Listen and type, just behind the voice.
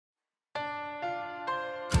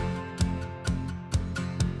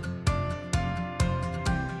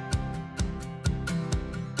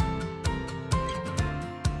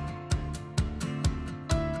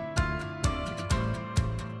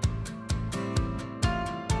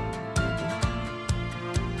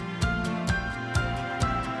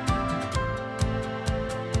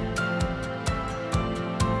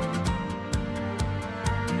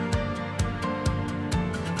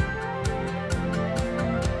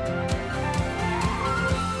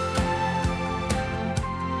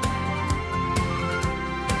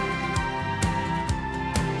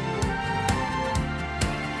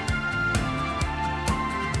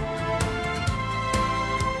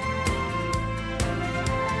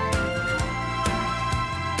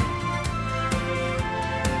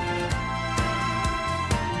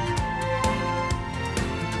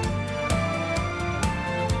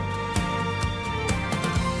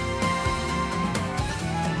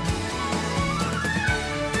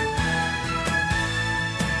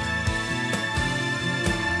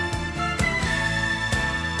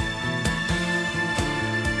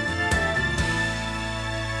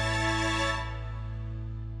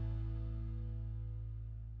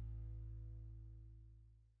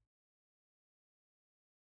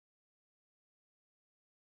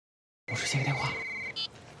我去接个电话。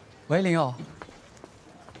喂，林友。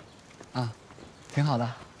啊，挺好的。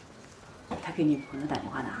他给女朋友打电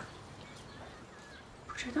话的？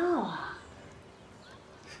不知道啊。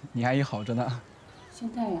你阿姨好着呢。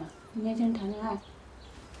现在呀，年轻人谈恋爱，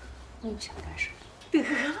我也不想干涉。得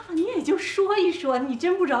了，你也就说一说，你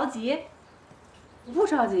真不着急？我不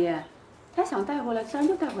着急，他想带回来，自然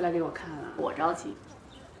就带回来给我看了。我着急，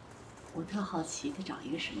我特好奇他找一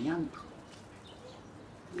个什么样的朋友。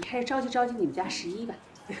你还是召集你们家11吧。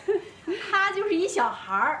他就是一小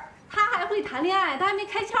孩儿，他还会谈恋爱，他还没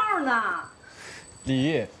开窍呢。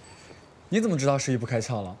李，你怎么知道11不开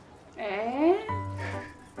窍了？哎，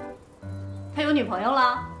他有女朋友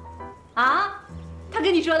了？啊？他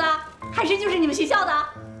跟你说的，还是就是你们学校的？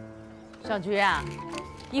小菊啊，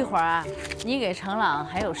一会儿啊，你给程朗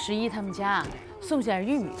还有11他们家送点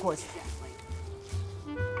玉米过去。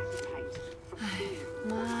哎，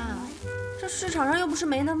妈，这市场上又不是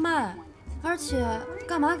没得卖，而且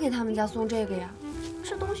干嘛给他们家送这个呀？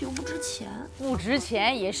这东西又不值钱。不值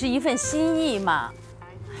钱也是一份心意嘛。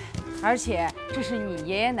而且这是你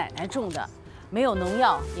爷爷奶奶种的，没有农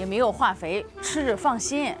药，也没有化肥，吃着放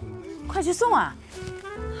心。快去送啊！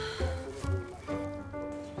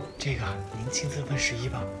这个您亲自问11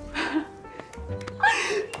吧。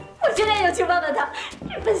我现在就去问问他，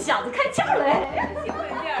这笨小子开窍了哎！挺会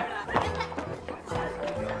地儿的。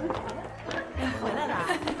哎，回来了。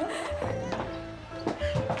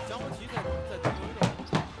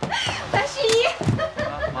来11。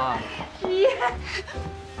妈。11。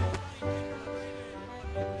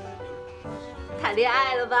谈恋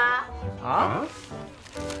爱了吧？啊？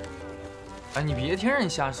哎，你别听人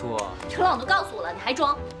瞎说。程朗都告诉我了，你还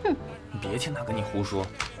装？哼！你别听他跟你胡说。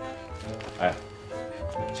哎，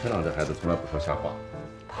程朗这孩子从来不说瞎话。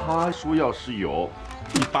他说要是有，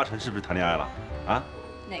你8成是不是谈恋爱了？啊？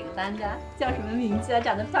哪个班的？叫什么名字啊？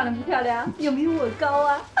长得漂亮不漂亮？有没有我高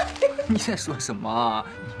啊？你在说什么啊？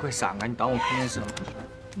你快闪开！你当我看电视了吗？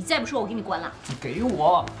你再不说，我给你关了。你给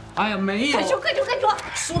我！哎呀，没有。快说，快说，快说！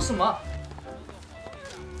说什么？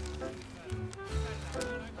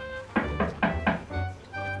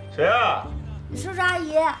谁啊？叔叔阿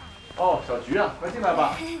姨。哦，小菊啊，快进来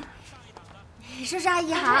吧。叔叔阿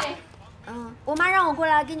姨好。我妈让我过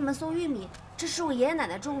来给你们送玉米，这是我爷爷奶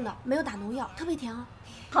奶种的，没有打农药，特别甜哦。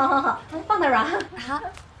好好好，放那儿吧。好。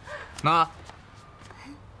那，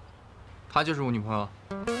她就是我女朋友。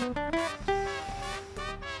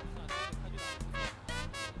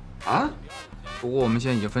啊？不过我们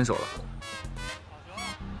现在已经分手了。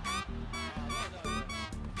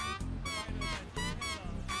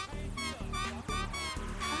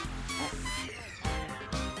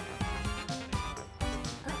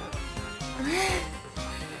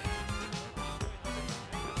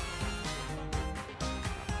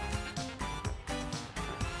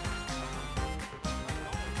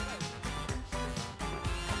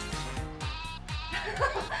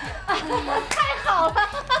太好了，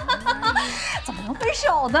怎么能分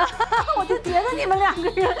手呢？我就觉得你们2个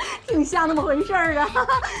人挺像那么回事儿啊，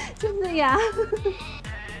真的呀。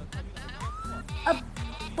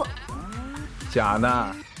不，假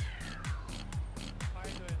的，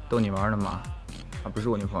逗你玩的嘛，不是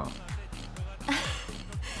我女朋友。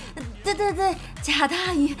对，假的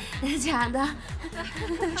阿姨，假的。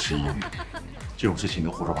11玉，这种事情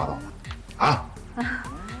能胡说八道吗？啊？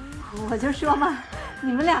我就说嘛。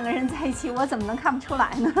你们2个人在一起，我怎么能看不出来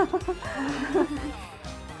呢？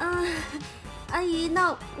阿姨，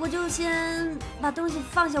那我就先把东西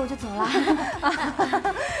放下，我就走了。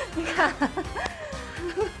你看，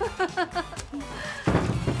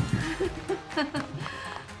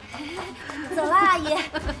走了，阿姨。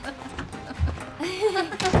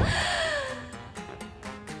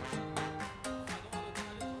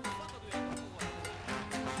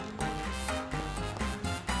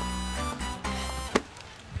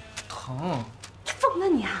疼！疯了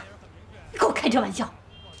你啊！你给我开这玩笑！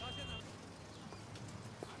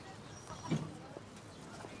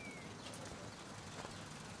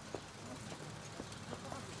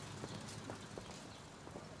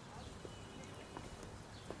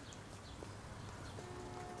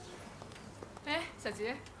哎，小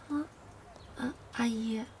菊。阿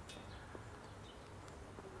姨。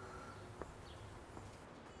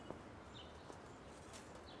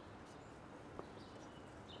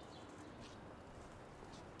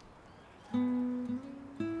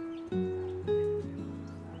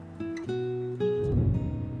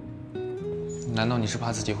难道你是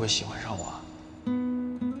怕自己会喜欢上我啊？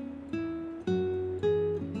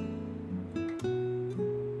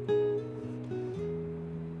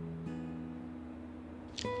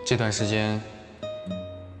这段时间，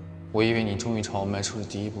我以为你终于朝我迈出了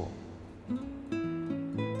第一步，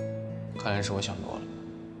看来是我想多了。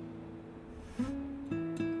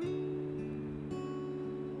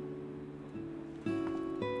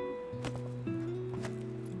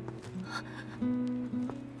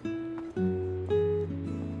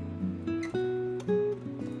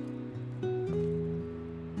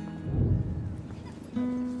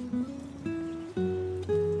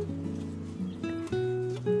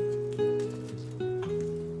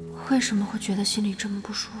为什么会觉得心里这么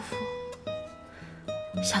不舒服？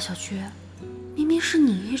夏小菊，明明是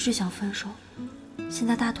你一直想分手，现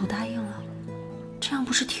在大头答应了，这样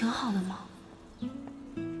不是挺好的吗？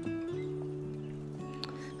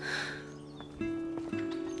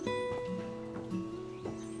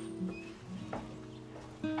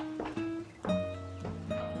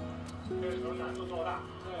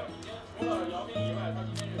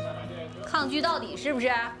抗拒到底是不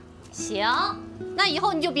是？行，那以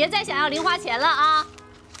后你就别再想要零花钱了啊！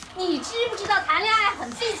你知不知道谈恋爱很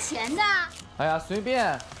费钱的？哎呀，随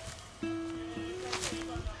便。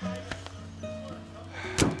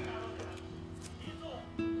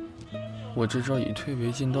我这招以退为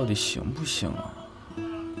进到底行不行啊？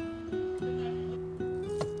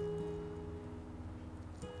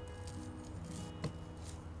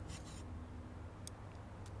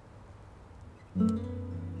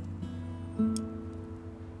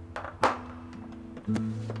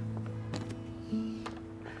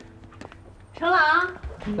程朗，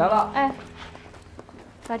来了。哎，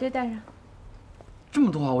把这带上，这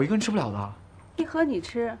么多啊，我一个人吃不了的。一盒你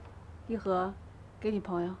吃，一盒给你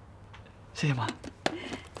朋友。谢谢妈。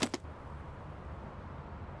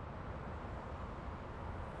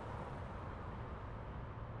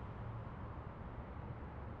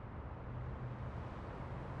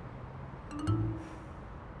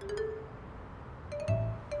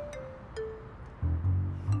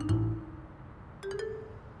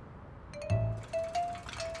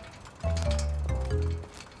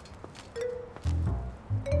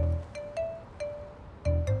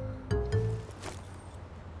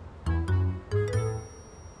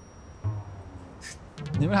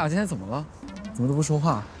你们俩今天怎么了？怎么都不说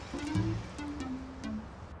话？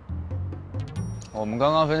我们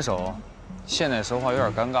刚刚分手，现在说话有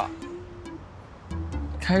点尴尬。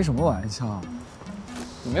开什么玩笑？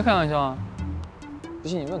你没开玩笑啊？不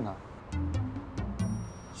信你问他。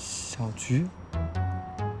小菊。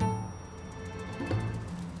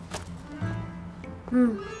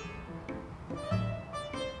嗯。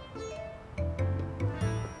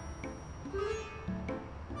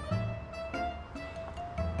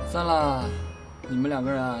算了，你们两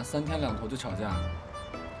个人啊，3天2头就吵架，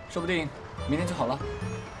说不定明天就好了。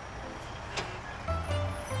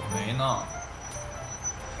没呢。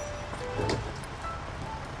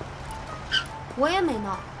我也没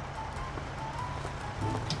闹。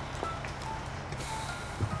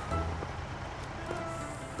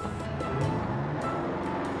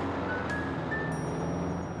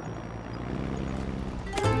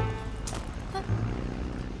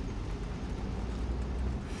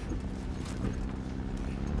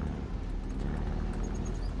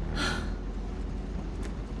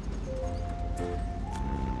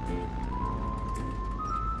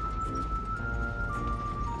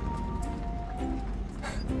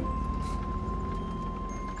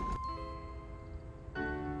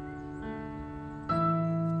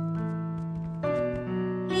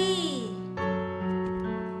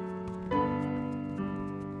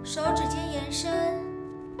手指尖延伸，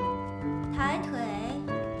抬腿，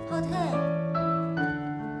后退，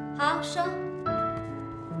好，收。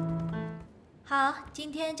好，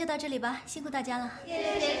今天就到这里吧，辛苦大家了。谢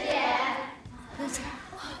谢学姐。不客气。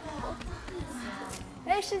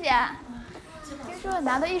哎，师姐，听说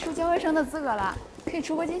拿到艺术交换生的资格了，可以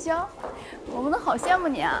出国进修，我们都好羡慕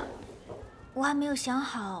你啊。我还没有想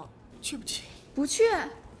好去不去。不去？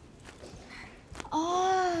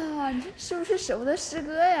哦，你这是不是舍不得师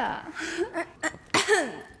哥呀？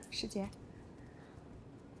师姐，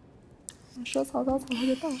我说曹操，曹操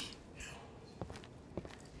就到。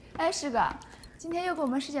哎，师哥，今天又给我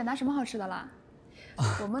们师姐拿什么好吃的了？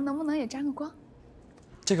我们能不能也沾个光？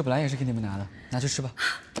这个本来也是给你们拿的，拿去吃吧。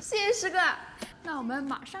谢谢师哥，那我们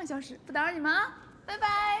马上消失，不打扰你们啊，拜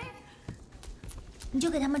拜。你就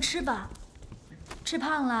给他们吃吧，吃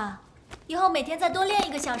胖了，以后每天再多练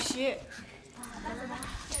1个小时。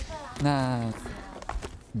那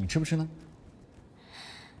你吃不吃呢？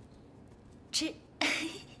吃。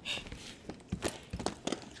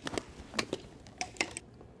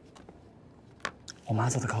我妈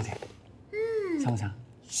做的糕点，香不香？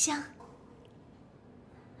香。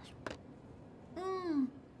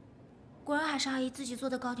果然还是阿姨自己做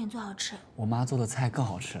的糕点最好吃。我妈做的菜更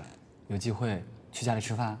好吃，有机会去家里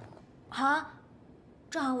吃饭。啊，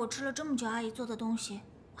正好我吃了这么久阿姨做的东西，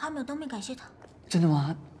还没有当面感谢她。真的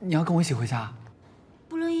吗？你要跟我一起回家？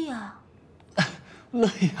不乐意啊。乐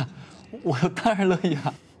意啊，我当然乐意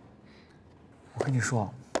啊。我跟你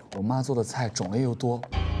说，我妈做的菜种类又多，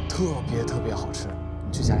特别好吃，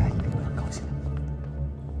你去家里一定会很高兴的。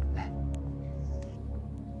来，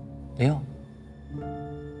林佑。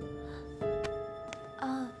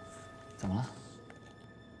怎么了？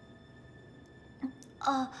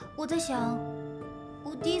我在想，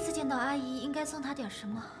我第一次见到阿姨，应该送她点什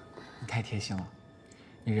么？你太贴心了，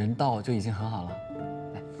你人到就已经很好了。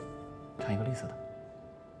来，尝一个绿色的。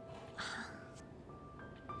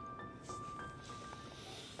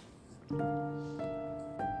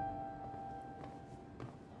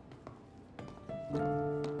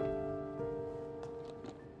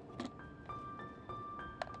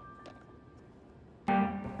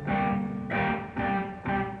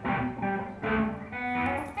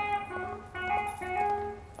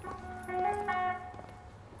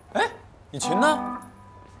你琴呢？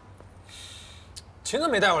琴怎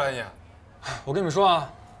么没带过来你？我跟你们说啊，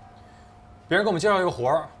别人给我们介绍一个活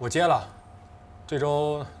儿，我接了。这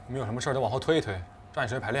周你们有什么事儿得往后推一推，抓紧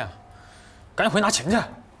时间排练。赶紧回去拿琴去。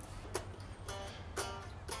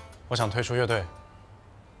我想退出乐队。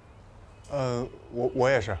我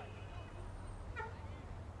也是。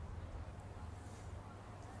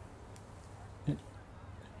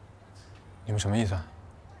你们什么意思啊？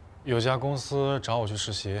有家公司找我去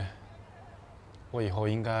实习。我以后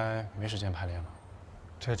应该没时间排练了。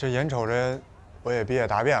这眼瞅着我也毕业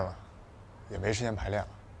答辩了，也没时间排练了。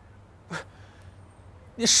不是，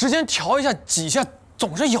你时间调一下、挤一下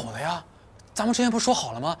总是有的呀。咱们之前不是说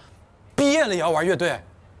好了吗？毕业了也要玩乐队，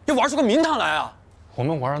要玩出个名堂来啊！我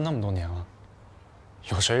们玩了那么多年了，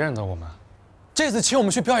有谁认得我们？这次请我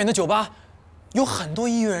们去表演的酒吧，有很多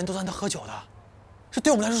音乐人都在那喝酒的，这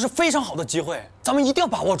对我们来说是非常好的机会，咱们一定要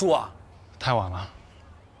把握住啊！太晚了。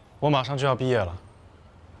我马上就要毕业了，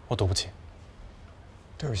我赌不起。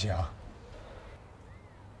对不起啊。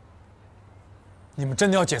你们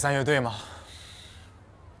真的要解散乐队吗？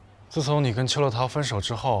自从你跟邱乐陶分手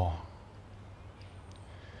之后，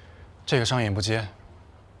这个商演不接，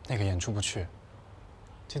那个演出不去。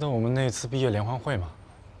记得我们那次毕业联欢会吗？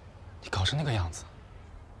你搞成那个样子。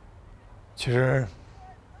其实，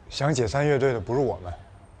想解散乐队的不是我们，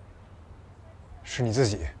是你自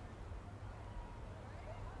己。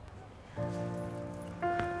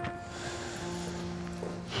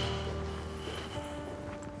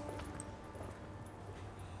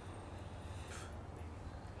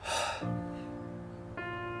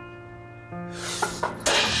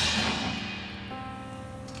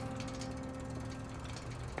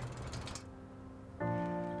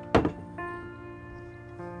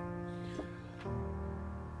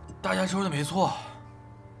大家说的没错，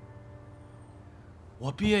我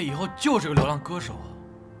毕业以后就是个流浪歌手。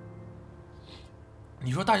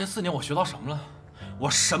你说大学4年我学到什么了？我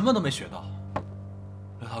什么都没学到。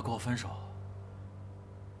乐陶跟我分手，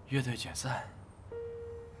乐队解散，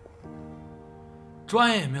专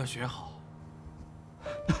业也没有学好，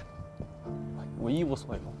我一无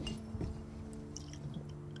所有。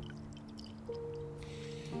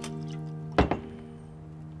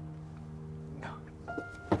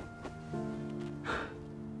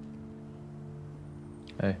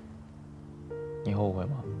哎，你后悔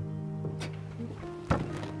吗？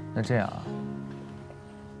那这样啊，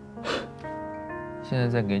现在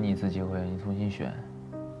再给你一次机会，你重新选。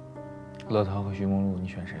乐陶和徐梦露，你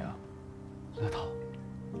选谁啊？乐陶，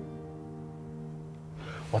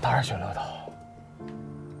我当然选乐陶。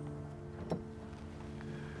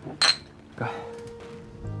干！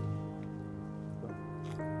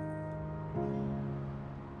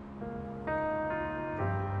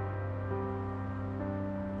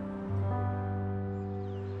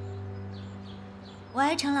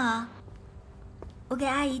喂，程老，我给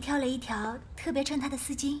阿姨挑了一条特别衬她的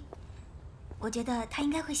丝巾，我觉得她应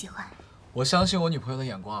该会喜欢。我相信我女朋友的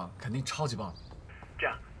眼光，肯定超级棒。这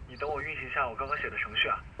样，你等我运行一下我刚刚写的程序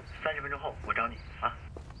啊，30分钟后我找你啊。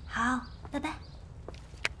好，拜拜。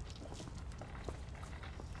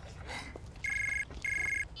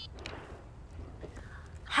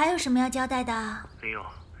还有什么要交代的？林佑，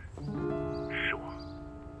是我。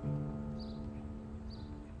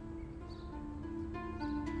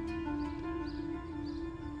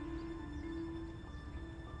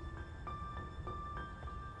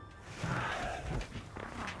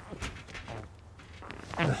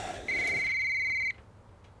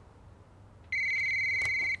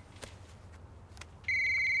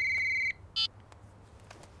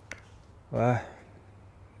喂，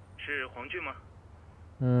是黄俊吗？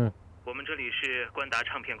嗯，我们这里是冠达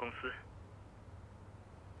唱片公司。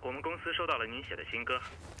我们公司收到了您写的新歌，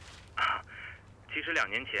其实2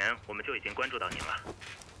年前我们就已经关注到您了。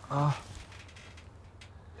啊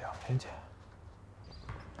，2年前。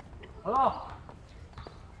淘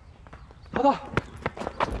淘，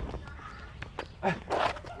哎，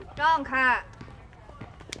让开！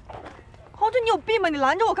黄俊，你有病吗？你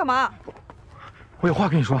拦着我干嘛？我有话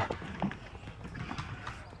跟你说。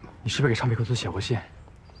你是不是给唱片公司写过信？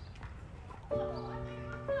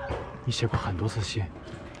你写过很多次信，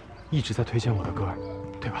一直在推荐我的歌，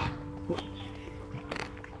对吧？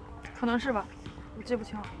可能是吧，我记不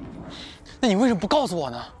清了。那你为什么不告诉我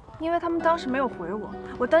呢？因为他们当时没有回我，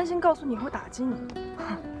我担心告诉你会打击你。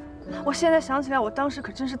我现在想起来，我当时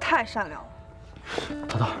可真是太善良了。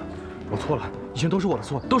淘淘，我错了，以前都是我的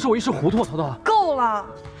错，都是我一时糊涂。淘淘，够了！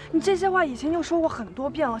你这些话以前就说过很多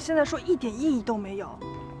遍了，现在说一点意义都没有。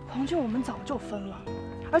黄俊，我们早就分了，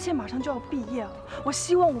而且马上就要毕业了。我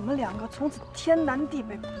希望我们2个从此天南地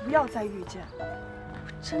北，不要再遇见。我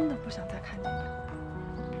真的不想再看见你。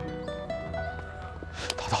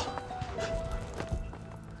淘淘。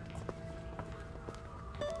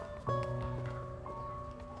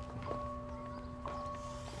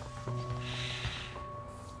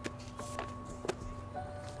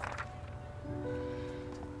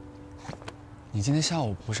你今天下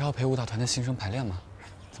午不是要陪舞蹈团的新生排练吗？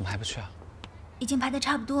怎么还不去啊？已经排得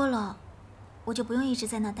差不多了，我就不用一直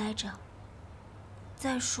在那待着。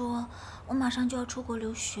再说，我马上就要出国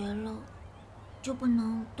留学了，就不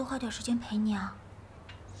能多花点时间陪你啊？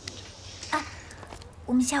哎，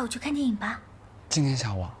我们下午去看电影吧。今天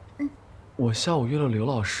下午啊？我下午约了刘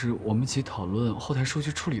老师，我们一起讨论后台数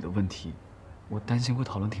据处理的问题。我担心会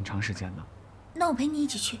讨论挺长时间的。那我陪你一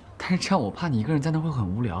起去。但是这样我怕你一个人在那会很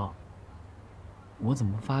无聊。我怎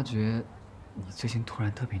么发觉你最近突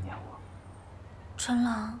然特别黏我？陈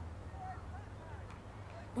朗，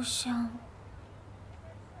我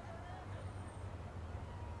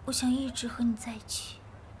想一直和你在一起。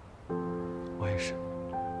我也是。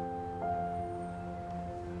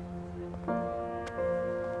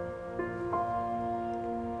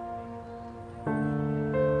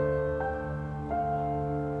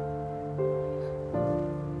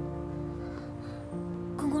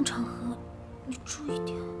公共场合你注意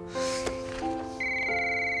点。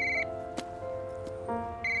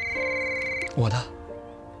我的。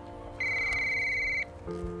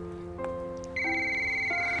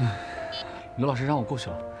刘老师让我过去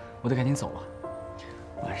了，我得赶紧走了。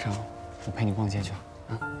晚上我陪你逛街去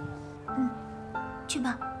啊。去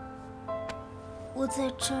吧。我在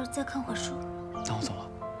这儿再看会儿书。那我走了。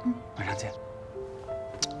晚上见。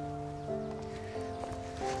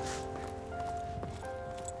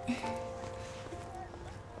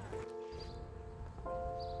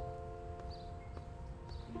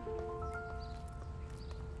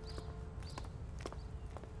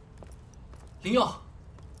林佑，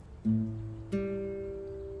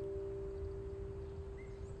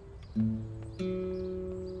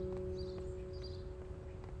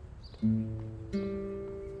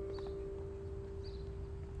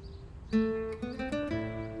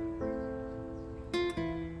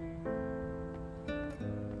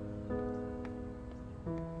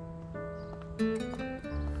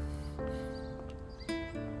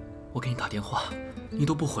我给你打电话，你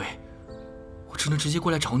都不回，我只能直接过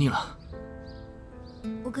来找你了。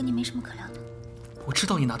我跟你没什么可聊的。我知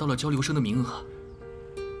道你拿到了交流生的名额，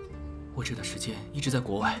我这段时间一直在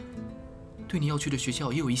国外，对你要去的学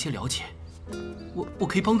校也有一些了解，我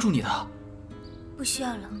可以帮助你的。不需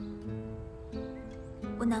要了，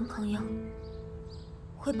我男朋友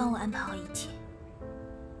会帮我安排好一切，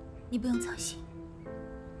你不用操心。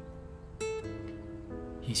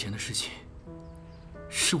以前的事情，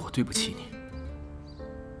是我对不起你。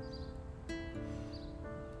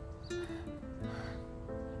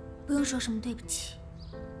不用说什么对不起，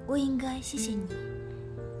我应该谢谢你，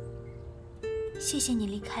谢谢你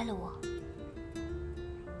离开了我，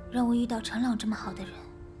让我遇到陈朗这么好的人。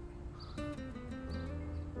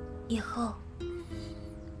以后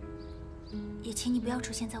也请你不要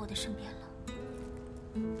出现在我的身边了。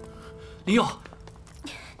林佑，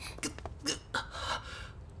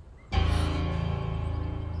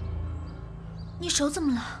你手怎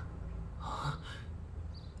么了？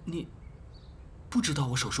你不知道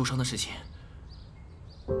我手受伤的事情。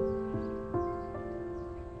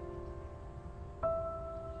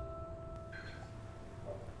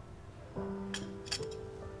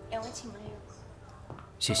两位请慢用。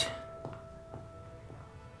谢谢。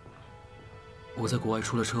我在国外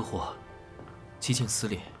出了车祸，肌腱撕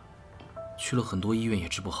裂，去了很多医院也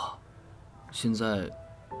治不好，现在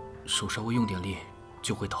手稍微用点力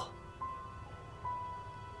就会抖。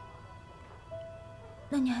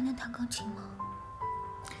那你还能弹钢琴吗？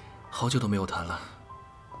好久都没有弹了，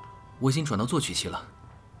我已经转到作曲系了。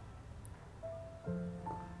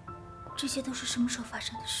这些都是什么时候发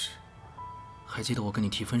生的事？还记得我跟你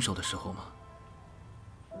提分手的时候吗？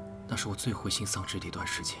那是我最灰心丧志的一段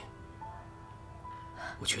时间。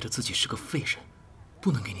我觉得自己是个废人，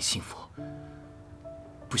不能给你幸福，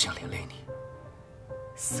不想连累你。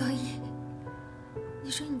所以，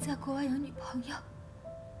你说你在国外有女朋友，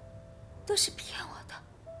都是骗我的。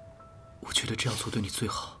我觉得这样做对你最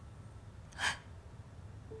好。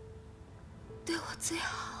对我最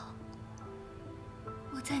好。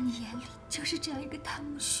我在你眼里就是这样一个贪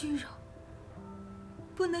慕虚荣、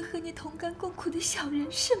不能和你同甘共苦的小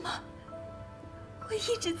人，是吗？我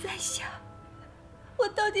一直在想，我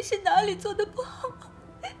到底是哪里做的不好？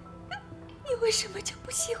你为什么就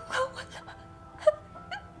不喜欢我了？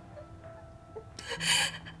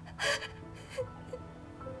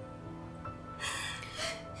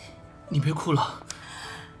你别哭了。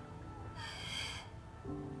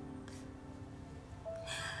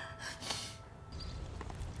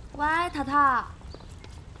喂，淘淘，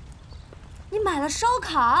你买了烧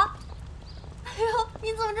烤？哎呦，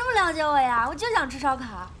你怎么这么了解我呀？我就想吃烧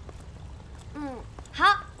烤。嗯，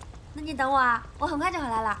好，那你等我啊，我很快就回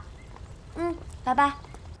来了。嗯，拜拜。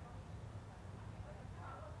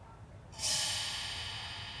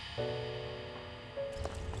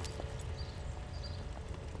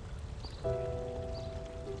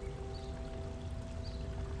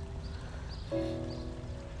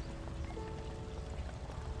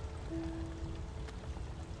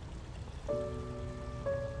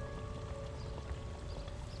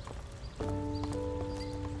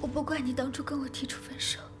我不怪你当初跟我提出分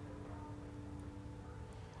手，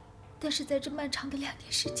但是在这漫长的2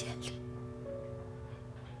年时间里，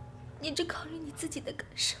你只考虑你自己的感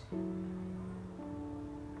受，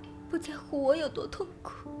不在乎我有多痛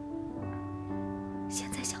苦。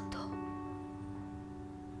现在想通，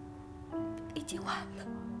已经晚了。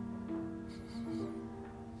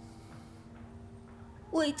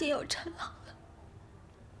我已经有程朗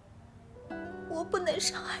了，我不能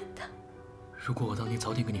伤害他。如果我当年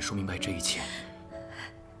早点跟你说明白这一切，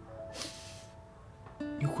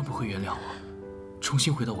你会不会原谅我，重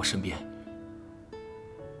新回到我身边？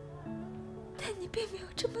但你并没有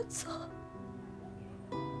这么做。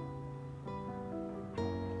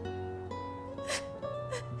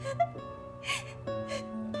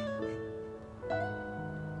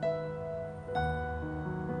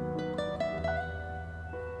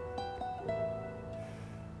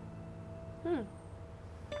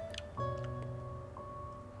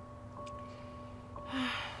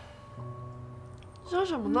想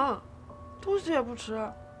什么呢？东西也不吃，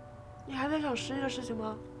你还在想失忆的事情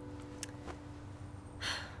吗？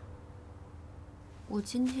我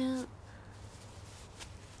今天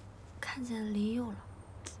看见林佑了。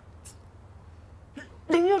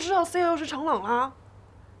林佑知道 CEO 是程朗啦？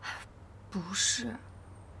不是，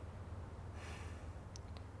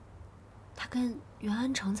他跟袁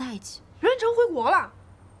安成在一起。袁安成回国了？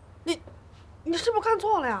你是不是看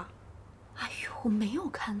错了呀？哎呦，我没有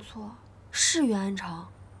看错。是袁安成。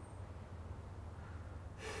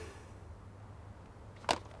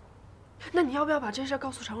那你要不要把这事告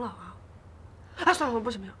诉程朗啊？哎，算了，不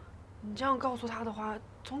行不行，你这样告诉他的话，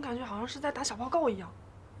总感觉好像是在打小报告一样。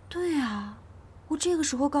对呀，我这个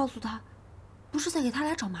时候告诉他，不是在给他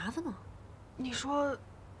俩找麻烦吗？你说，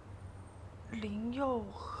林佑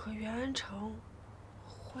和袁安成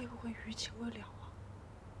会不会余情未了啊？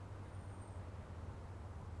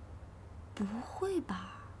不会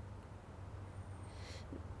吧？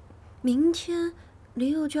明天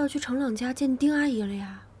林佑就要去程朗家见丁阿姨了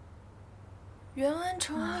呀。袁安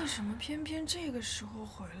成为什么偏偏这个时候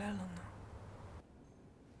回来了呢？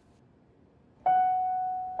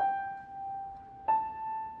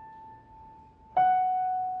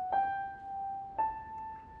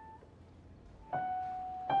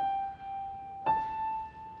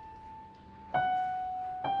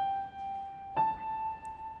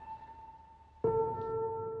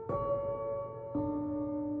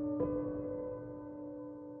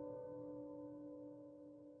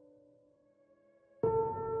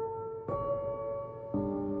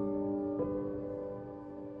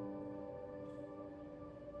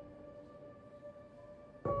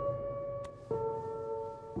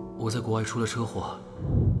我在国外出了车祸，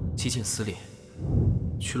肌腱撕裂，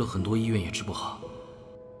去了很多医院也治不好。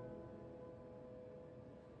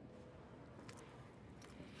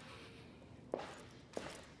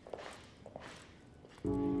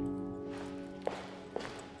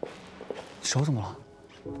手怎么了？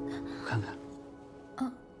我看看。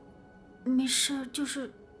没事，就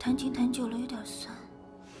是弹琴弹久了有点酸。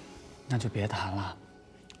那就别谈了，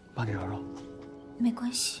帮你揉揉。没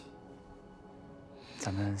关系。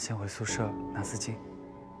咱们先回宿舍拿丝巾，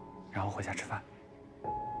然后回家吃饭。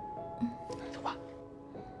走吧。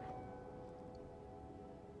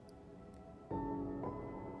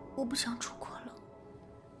我不想出国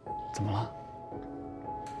了。怎么了？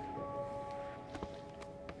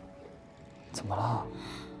怎么了？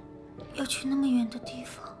要去那么远的地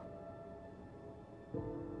方，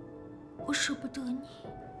我舍不得你，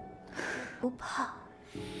我怕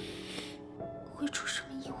会出什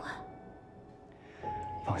么意外。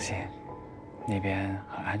放心，那边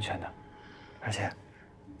很安全的，而且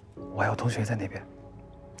我还有同学在那边，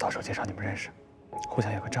到时候介绍你们认识，互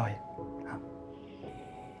相有个照应啊。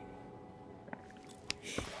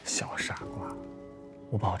小傻瓜，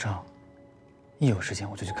我保证，一有时间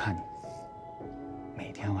我就去看你，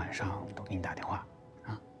每天晚上都给你打电话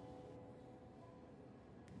啊。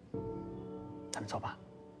咱们走吧。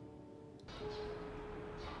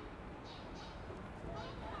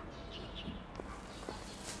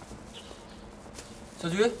小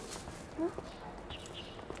菊，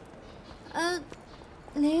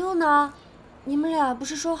林佑呢？你们俩不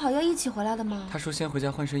是说好要一起回来的吗？他说先回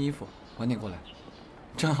家换身衣服，晚点过来。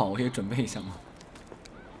正好我也准备一下嘛。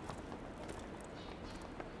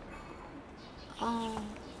哦。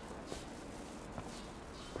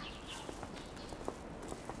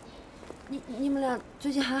你们俩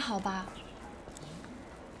最近还好吧？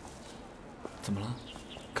怎么了？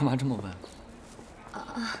干嘛这么问？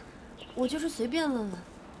我就是随便问问。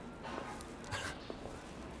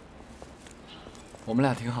我们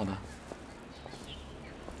俩挺好的。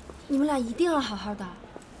你们俩一定要好好的。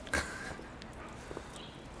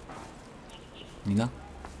你呢？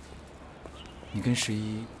你跟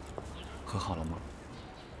11和好了吗？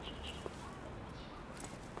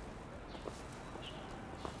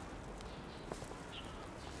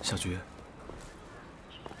小菊，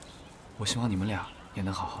我希望你们俩也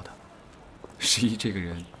能好好的。11这个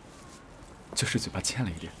人，就是嘴巴欠了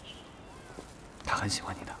一点。他很喜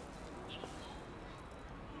欢你的，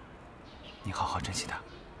你好好珍惜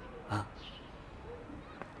他，啊。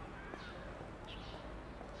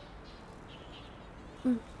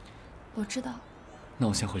我知道。那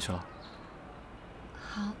我先回去了。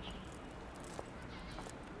好。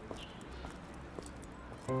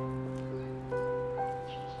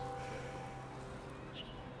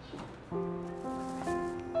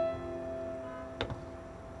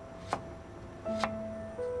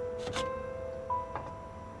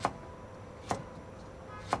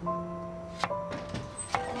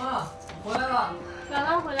妈，我回来了。兰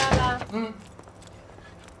兰回来了。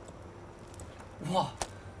哇，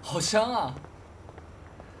好香啊！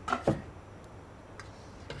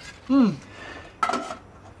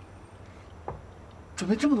准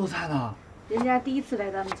备这么多菜呢？人家第一次来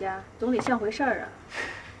咱们家，总得像回事儿啊。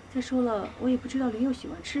再说了，我也不知道林佑喜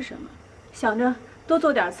欢吃什么，想着多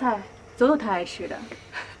做点菜，总有他爱吃的。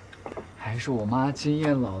还是我妈经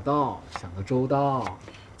验老道，想得周到。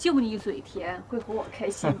就你嘴甜，会哄我开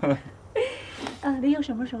心。林佑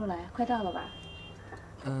什么时候来？快到了吧？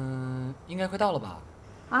应该快到了吧？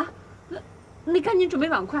啊，那你赶紧准备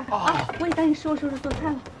碗筷啊！我也赶紧收拾做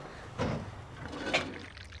菜了。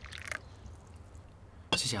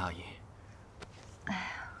谢谢阿姨。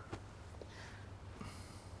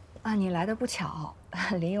啊，你来的不巧，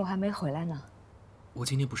林佑还没回来呢。我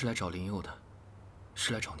今天不是来找林佑的，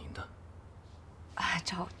是来找您的。啊，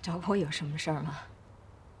找我有什么事儿吗？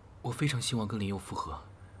我非常希望跟林佑复合，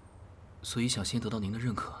所以想先得到您的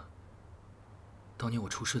认可。当年我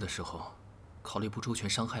出事的时候，考虑不周全，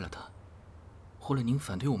伤害了他。后来您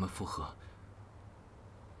反对我们复合，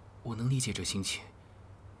我能理解这心情。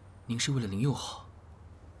您是为了林佑好。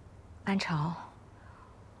安潮，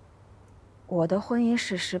我的婚姻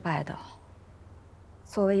是失败的。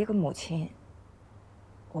作为一个母亲，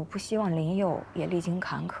我不希望林佑也历经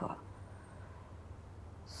坎坷。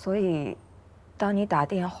所以，当你打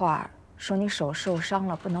电话说你手受伤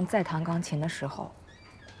了，不能再弹钢琴的时候，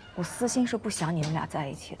我私心是不想你们俩在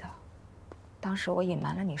一起的。当时我隐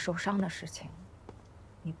瞒了你受伤的事情，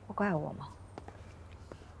你不怪我吗？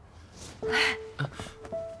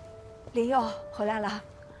林佑回来了。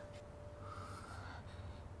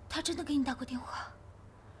他真的给你打过电话？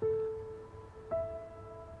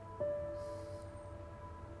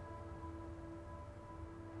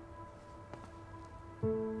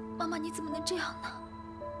妈妈，你怎么能这样呢？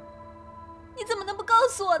你怎么能不告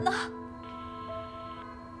诉我呢？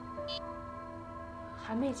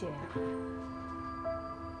韩梅姐呀，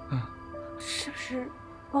是不是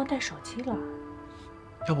忘带手机了？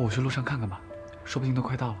要不我去路上看看吧，说不定都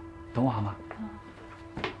快到了。等我好吗？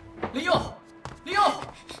林佑，林佑，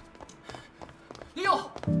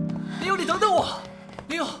林佑，你等等我！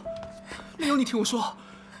林佑，林佑，你听我说，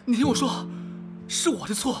你听我说，是我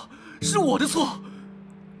的错，是我的错。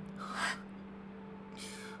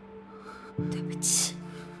对不起，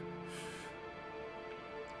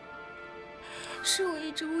是我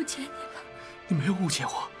一直误解你了。你没有误解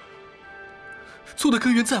我，错的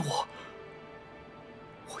根源在我。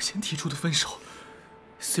我先提出的分手，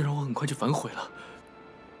虽然我很快就反悔了，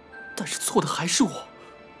但是错的还是我。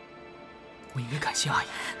我应该感谢阿姨，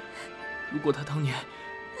如果她当年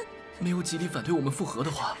没有极力反对我们复合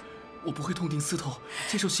的话，我不会痛定思痛，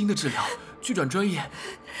接受新的治疗，去转专业，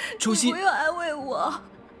重新。你不用安慰我，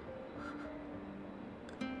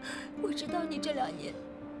我知道你这2年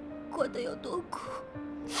过得有多苦。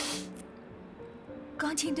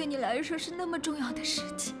钢琴对你来说是那么重要的事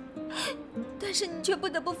情，但是你却不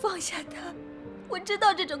得不放下它。我知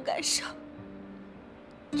道这种感受。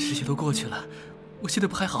这些都过去了，我现在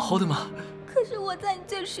不还好好的吗？可是我在你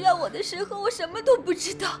最需要我的时候，我什么都不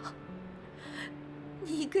知道。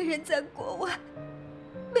你一个人在国外，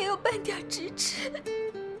没有半点支持。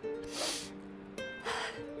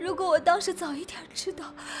如果我当时早一点知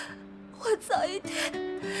道，我早一点……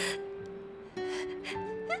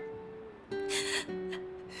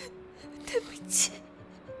对不起，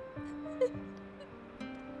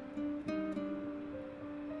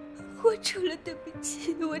我除了对不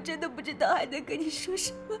起，我真的不知道还能跟你说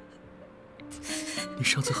什么。你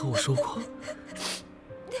上次和我说过，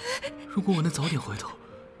如果我能早点回头，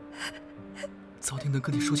早点能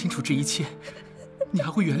跟你说清楚这一切，你还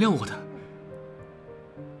会原谅我的。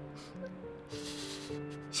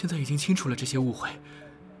现在已经清楚了这些误会，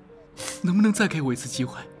能不能再给我一次机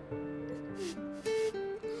会？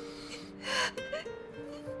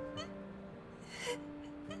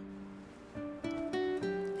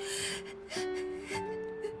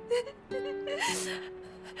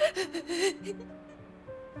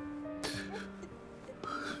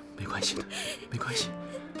没关系的，没关系，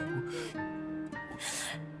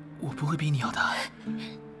我不会逼你要答案，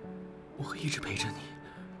我会一直陪着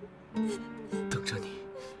你，等着你，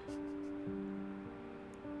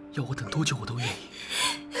要我等多久我都愿意。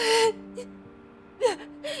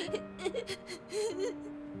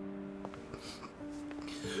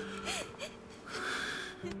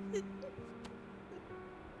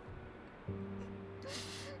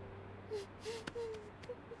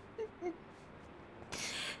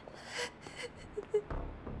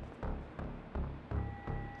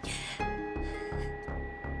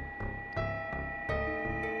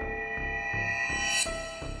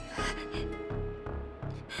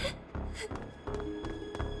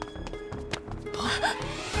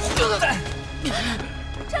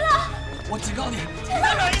陈朗，我警告你，陈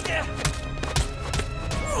朗，软一点。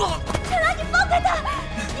陈朗，你放开他！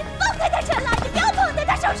你放开他！陈朗，你不要碰他，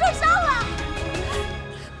他手受伤了。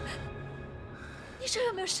你手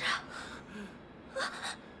有没有事啊？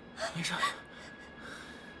没事。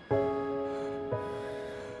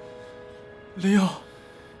林佑，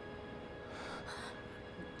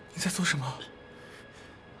你在做什么？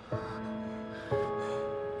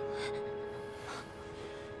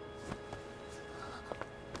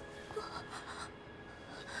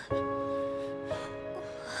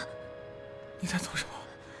你在做什么？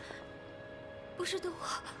不是的，我。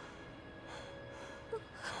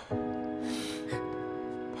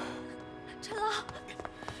陈朗，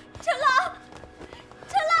陈朗，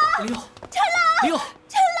陈朗，林佑，陈朗，林佑，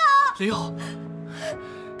陈朗，林佑，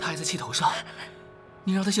他还在气头上，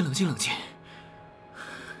你让他先冷静冷静。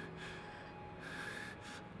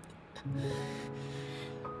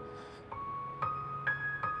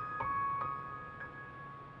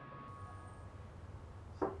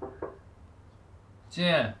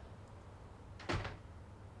进。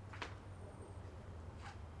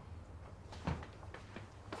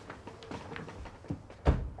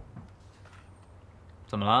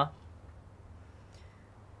怎么了？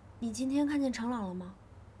你今天看见程朗了吗？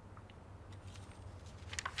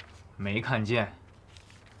没看见。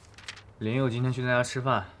林佑今天去他家吃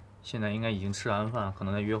饭，现在应该已经吃完饭，可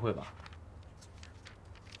能在约会吧。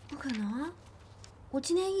不可能啊！我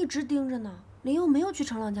今天一直盯着呢，林佑没有去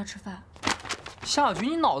程朗家吃饭。夏小橘，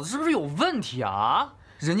你脑子是不是有问题啊？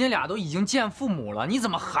人家俩都已经见父母了，你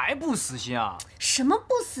怎么还不死心啊？什么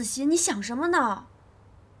不死心？你想什么呢？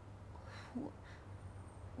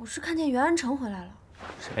我是看见袁安成回来了。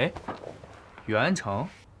谁？袁安成？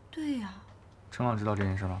对呀。程朗知道这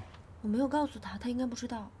件事吗？我没有告诉他，他应该不知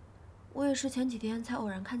道。我也是前几天才偶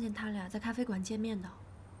然看见他俩在咖啡馆见面的。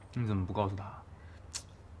你怎么不告诉他？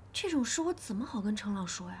这种事我怎么好跟程朗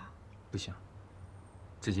说呀？不行，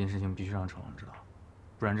这件事情必须让程朗知道，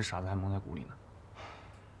不然这傻子还蒙在鼓里呢。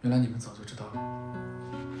原来你们早就知道了。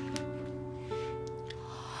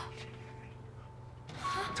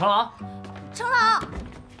程朗，程朗，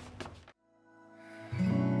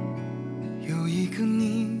有一个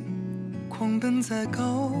你，狂奔在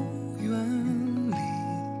高原里，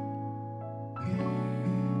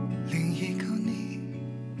另一个你，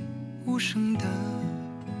无声的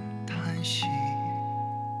叹息，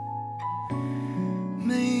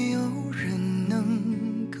没有人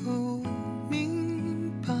能够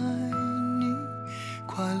明白你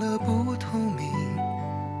快乐不透明，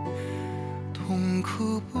痛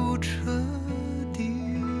苦不彻底。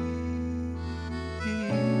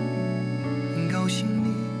很高兴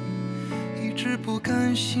你一直不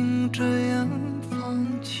甘心这样放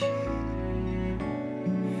弃，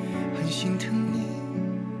很心疼你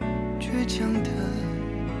倔强的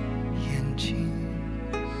眼睛，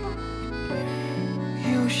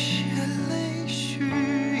有些泪需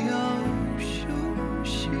要休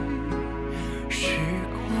息，时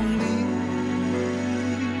光里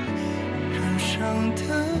染上的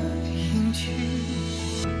印记，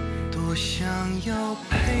多想要陪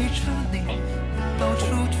着你到处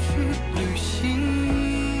去旅行，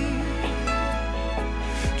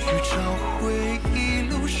去找回一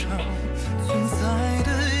路上存在的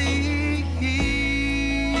意义。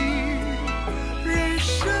人生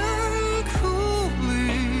苦旅，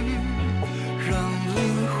让灵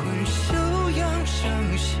魂休养生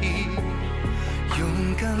息，勇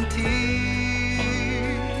敢地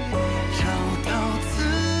找到自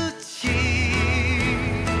己。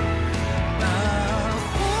那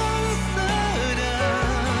黄色的、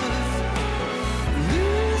绿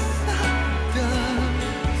色的、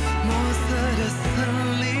墨色的森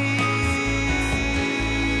林，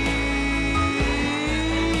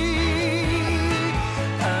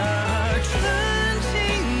纯净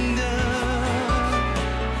的、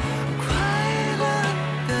快乐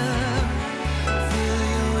的、自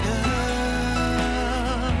由的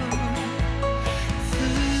自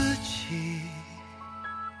己。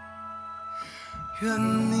愿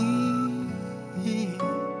你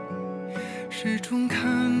始终看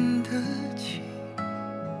得清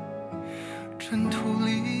尘土里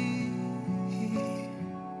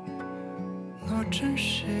那真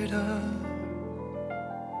实的